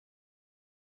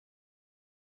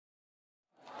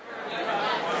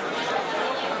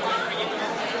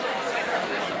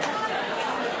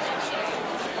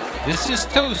This is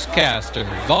Toastcaster,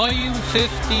 Volume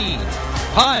 15,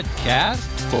 podcast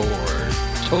for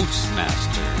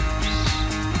Toastmasters.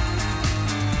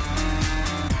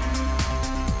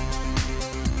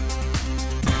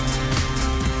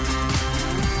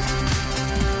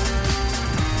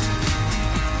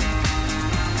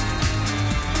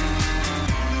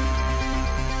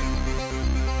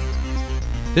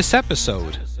 This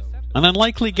episode, an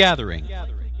unlikely gathering.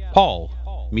 Paul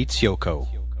meets Yoko.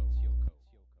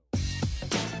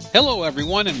 Hello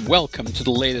everyone and welcome to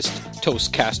the latest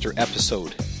Toastcaster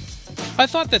episode. I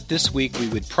thought that this week we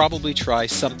would probably try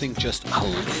something just a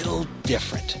little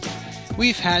different.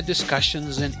 We've had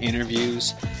discussions and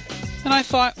interviews, and I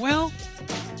thought, well,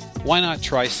 why not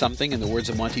try something in the words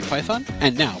of Monty Python?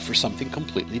 And now for something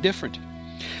completely different.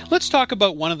 Let's talk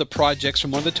about one of the projects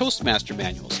from one of the Toastmaster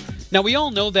manuals. Now we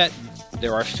all know that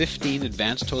there are 15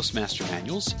 advanced Toastmaster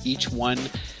manuals, each one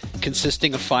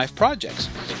consisting of 5 projects.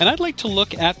 And I'd like to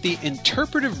look at the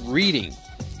interpretive reading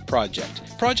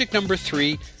project. Project number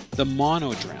 3, the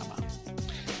monodrama.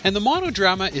 And the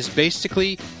monodrama is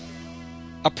basically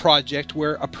a project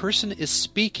where a person is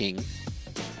speaking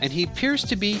and he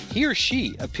or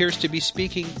she appears to be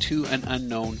speaking to an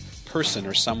unknown person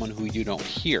or someone who you don't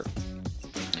hear.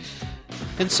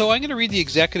 And so I'm going to read the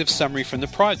executive summary from the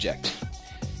project.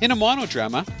 In a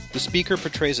monodrama, the speaker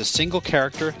portrays a single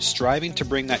character, striving to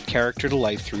bring that character to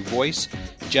life through voice,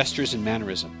 gestures, and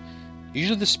mannerism.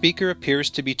 Usually the speaker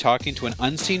appears to be talking to an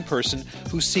unseen person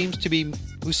who seems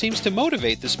to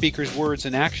motivate the speaker's words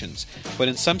and actions, but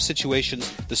in some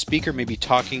situations, the speaker may be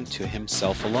talking to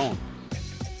himself alone.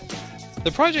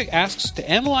 The project asks to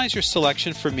analyze your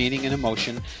selection for meaning and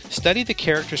emotion, study the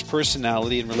character's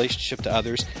personality in relationship to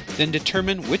others, then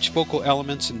determine which vocal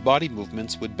elements and body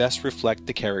movements would best reflect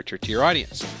the character to your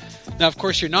audience. Now, of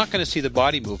course, you're not going to see the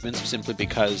body movements simply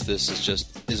because this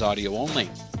is audio only,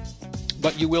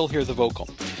 but you will hear the vocal.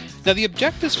 Now, the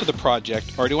objectives for the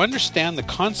project are to understand the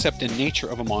concept and nature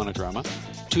of a monodrama,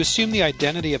 to assume the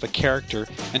identity of a character,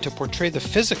 and to portray the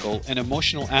physical and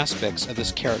emotional aspects of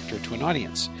this character to an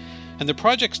audience. And the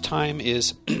project's time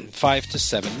is 5 to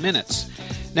 7 minutes.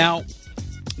 Now,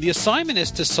 the assignment is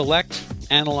to select,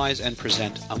 analyze, and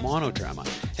present a monodrama.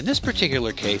 In this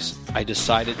particular case, I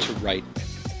decided to write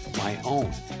my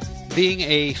own. Being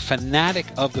a fanatic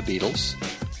of the Beatles,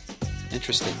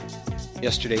 interesting.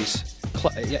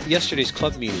 Yesterday's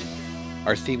club meeting,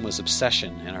 our theme was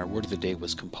obsession, and our word of the day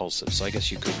was compulsive, so I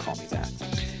guess you could call me that.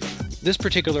 This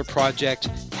particular project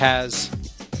has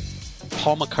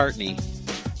Paul McCartney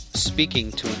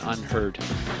speaking to an unheard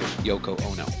Yoko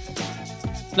Ono.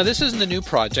 Now, this isn't a new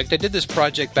project. I did this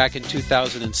project back in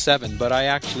 2007, but I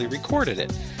actually recorded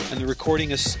it. And the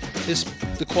recording is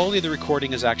the quality of the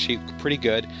recording is actually pretty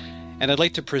good, and I'd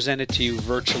like to present it to you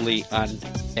virtually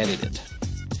unedited.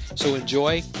 So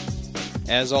enjoy.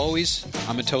 As always,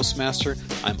 I'm a Toastmaster.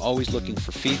 I'm always looking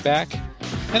for feedback,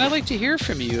 and I'd like to hear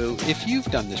from you if you've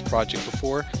done this project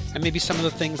before, and maybe some of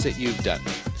the things that you've done.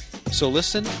 So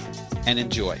listen and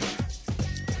enjoy.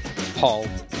 Paul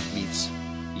meets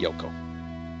Yoko.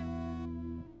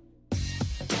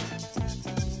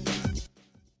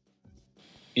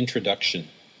 Introduction.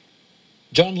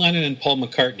 John Lennon and Paul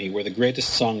McCartney were the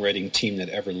greatest songwriting team that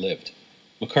ever lived.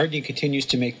 McCartney continues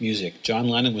to make music. John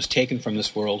Lennon was taken from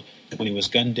this world when he was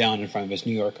gunned down in front of his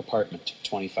New York apartment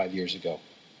 25 years ago.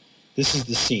 This is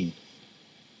the scene.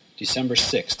 December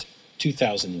 6th,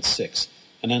 2006.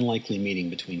 An unlikely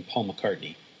meeting between Paul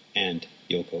McCartney and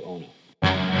Yoko Ono.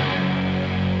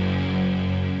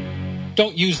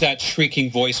 Don't use that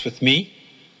shrieking voice with me.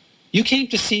 You came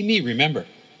to see me, remember.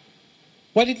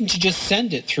 Why didn't you just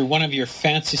send it through one of your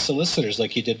fancy solicitors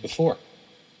like you did before?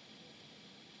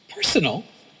 Personal?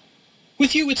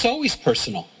 With you, it's always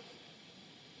personal.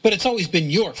 But it's always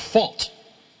been your fault.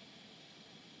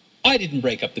 I didn't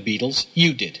break up the Beatles.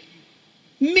 You did.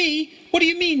 Me? What do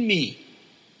you mean, me?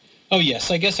 Oh,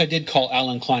 yes, I guess I did call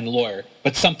Alan Klein a lawyer,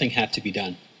 but something had to be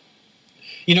done.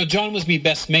 You know, John was me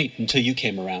best mate until you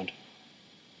came around.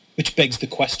 Which begs the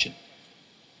question,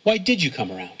 why did you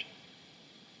come around?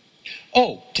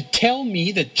 Oh, to tell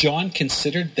me that John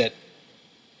considered that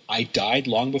I died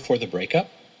long before the breakup?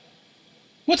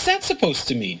 What's that supposed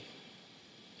to mean?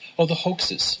 Oh, the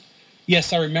hoaxes.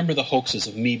 Yes, I remember the hoaxes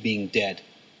of me being dead.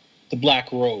 The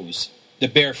black rose, the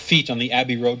bare feet on the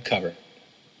Abbey Road cover,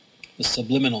 the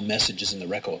subliminal messages in the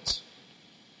records.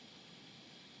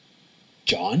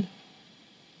 John?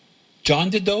 John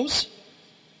did those?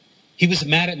 He was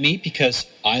mad at me because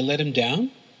I let him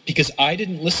down? Because I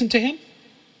didn't listen to him?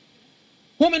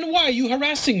 Woman, why are you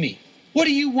harassing me? What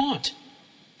do you want?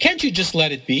 Can't you just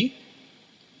let it be?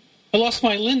 I lost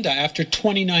my Linda after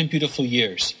 29 beautiful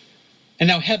years. And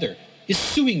now Heather is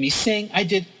suing me, saying I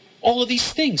did all of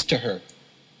these things to her.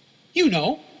 You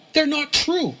know, they're not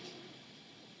true.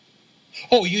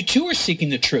 Oh, you too are seeking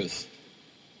the truth.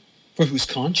 For whose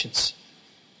conscience?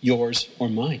 Yours or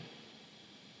mine?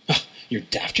 Oh, you're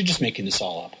daft. You're just making this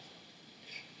all up.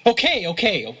 Okay.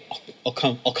 I'll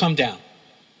calm down.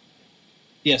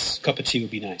 Yes, a cup of tea would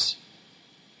be nice.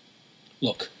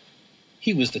 Look,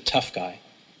 he was the tough guy.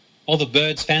 All the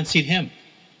birds fancied him.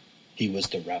 He was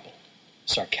the rebel,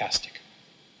 sarcastic.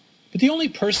 But the only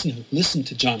person who listened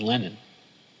to John Lennon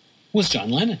was John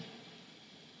Lennon.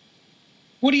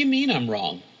 What do you mean I'm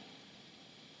wrong?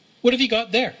 What have you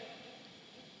got there?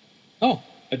 Oh,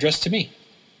 addressed to me.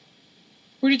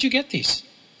 Where did you get these?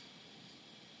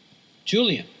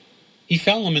 Julian. He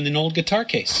found them in an old guitar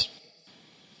case.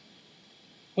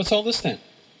 What's all this then?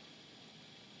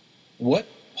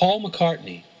 Paul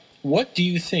McCartney, what do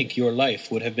you think your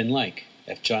life would have been like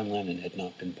if John Lennon had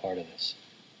not been part of this?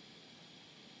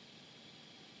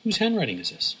 Whose handwriting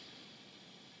is this?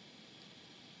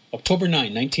 October 9,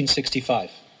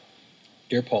 1965.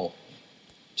 Dear Paul,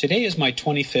 today is my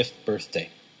 25th birthday.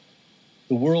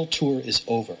 The world tour is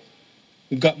over.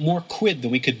 We've got more quid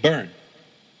than we could burn.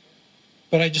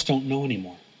 But I just don't know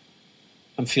anymore.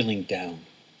 I'm feeling down.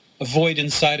 A void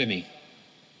inside of me.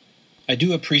 I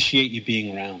do appreciate you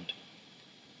being around.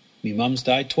 Me mum's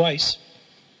died twice.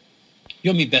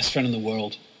 You're me best friend in the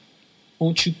world.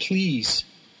 Won't you please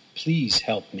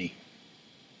help me?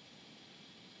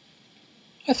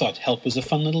 I thought Help was a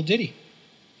fun little ditty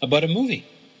about a movie.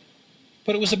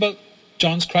 But it was about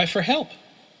John's cry for help.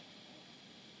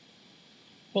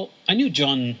 Well, I knew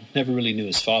John never really knew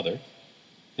his father,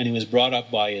 and he was brought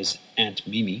up by his Aunt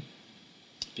Mimi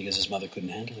because his mother couldn't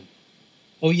handle him.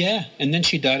 Oh yeah, and then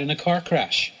she died in a car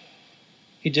crash.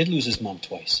 He did lose his mom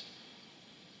twice.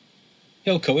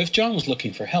 Yoko, if John was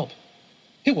looking for help,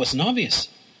 it wasn't obvious.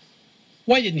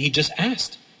 Why didn't he just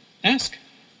ask?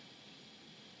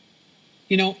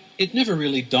 You know, it never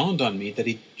really dawned on me that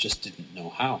he just didn't know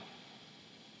how.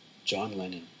 John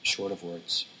Lennon, short of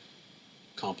words.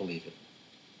 Can't believe it.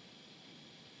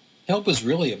 Help was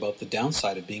really about the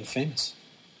downside of being famous.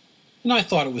 And I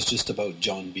thought it was just about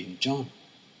John being John.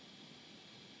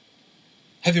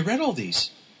 Have you read all these?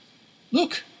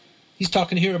 Look, he's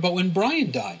talking here about when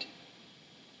Brian died.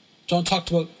 John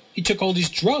talked about he took all these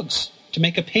drugs to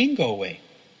make a pain go away.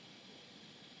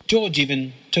 George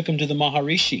even took him to the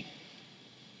Maharishi.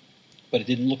 But it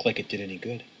didn't look like it did any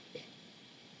good.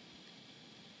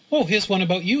 Oh, here's one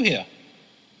about you here.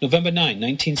 November 9,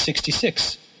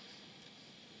 1966.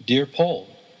 Dear Paul,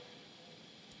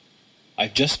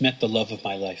 I've just met the love of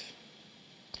my life.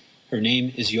 Her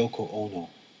name is Yoko Ono.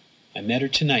 I met her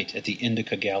tonight at the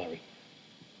Indica Gallery.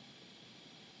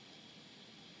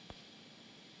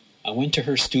 I went to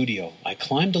her studio. I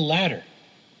climbed a ladder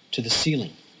to the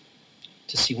ceiling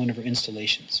to see one of her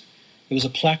installations. There was a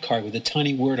placard with a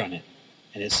tiny word on it,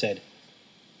 and it said,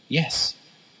 yes.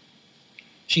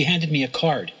 She handed me a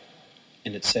card,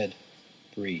 and it said,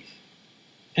 breathe.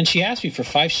 And she asked me for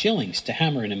 5 shillings to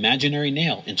hammer an imaginary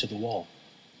nail into the wall.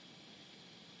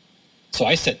 So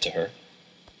I said to her,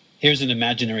 here's an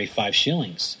imaginary 5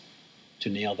 shillings to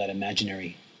nail that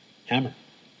imaginary hammer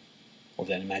or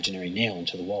that imaginary nail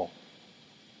into the wall.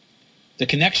 The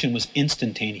connection was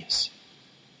instantaneous.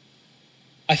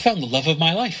 I found the love of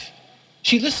my life.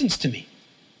 She listens to me.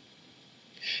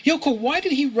 Yoko, why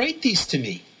did he write these to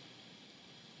me?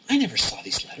 I never saw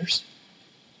these letters.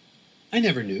 I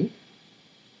never knew.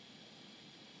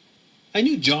 I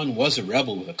knew John was a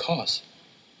rebel with a cause.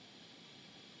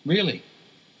 Really,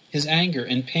 his anger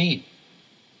and pain.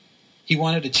 He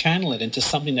wanted to channel it into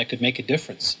something that could make a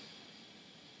difference.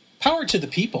 Power to the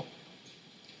people.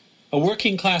 A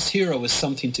working class hero is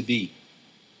something to be,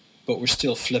 but we're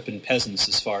still flippin' peasants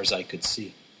as far as I could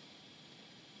see.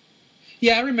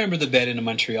 Yeah, I remember the bed in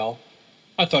Montreal.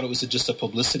 I thought it was just a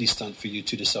publicity stunt for you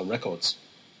two to sell records.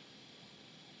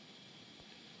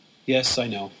 Yes, I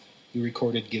know. You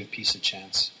recorded Give Peace a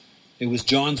Chance. It was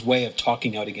John's way of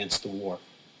talking out against the war.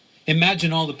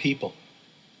 Imagine all the people.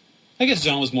 I guess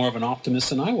John was more of an optimist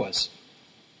than I was.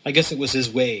 I guess it was his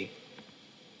way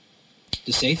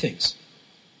to say things.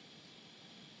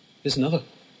 There's another.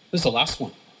 This is the last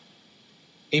one.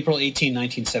 April 18,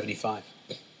 1975.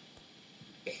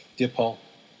 Dear Paul,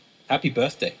 happy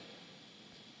birthday.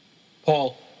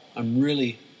 Paul, I'm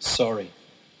really sorry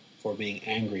for being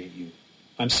angry at you.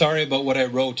 I'm sorry about what I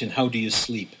wrote in How Do You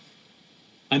Sleep.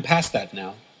 I'm past that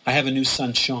now. I have a new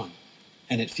son, Sean,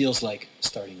 and it feels like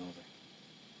starting over.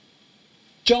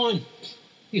 John,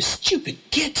 you stupid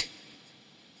git.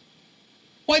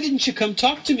 Why didn't you come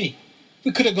talk to me?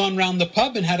 We could have gone round the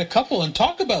pub and had a couple and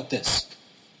talk about this.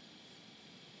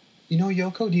 You know,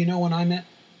 Yoko, do you know when I met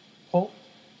Paul?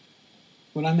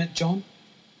 When I met John?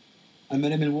 I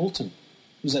met him in Woolton.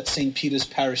 It was at St. Peter's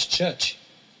Parish Church,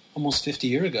 almost 50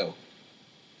 years ago.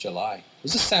 July. It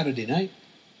was a Saturday night.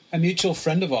 A mutual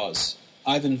friend of ours,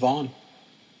 Ivan Vaughn.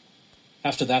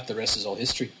 After that, the rest is all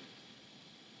history.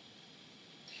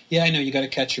 Yeah, I know, you got to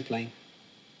catch your plane.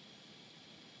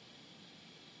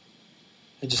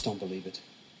 I just don't believe it.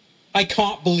 I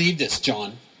can't believe this,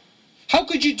 John. How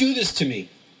could you do this to me?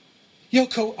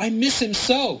 Yoko, I miss him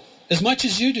so, as much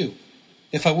as you do.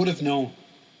 If I would have known.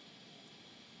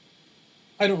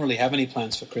 I don't really have any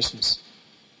plans for Christmas.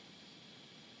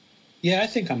 Yeah, I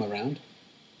think I'm around.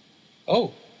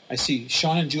 Oh, I see.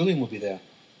 Sean and Julian will be there.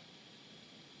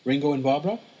 Ringo and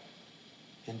Barbara?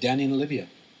 And Danny and Olivia.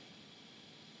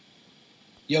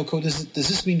 Yoko, does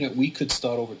this mean that we could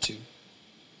start over too?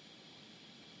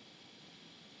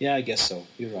 Yeah, I guess so.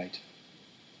 You're right.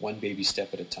 One baby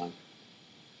step at a time.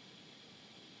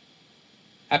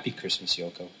 Happy Christmas,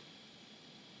 Yoko.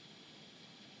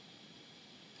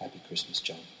 Happy Christmas,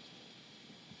 John.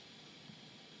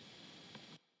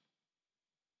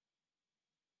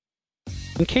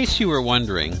 In case you were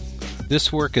wondering,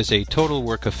 this work is a total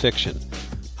work of fiction.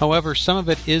 However, some of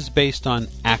it is based on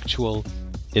actual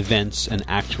events and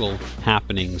actual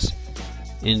happenings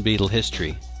in Beatle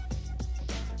history,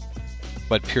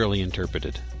 but purely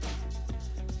interpreted.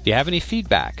 If you have any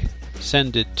feedback,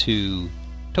 send it to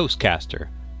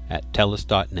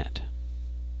toastcaster@telus.net.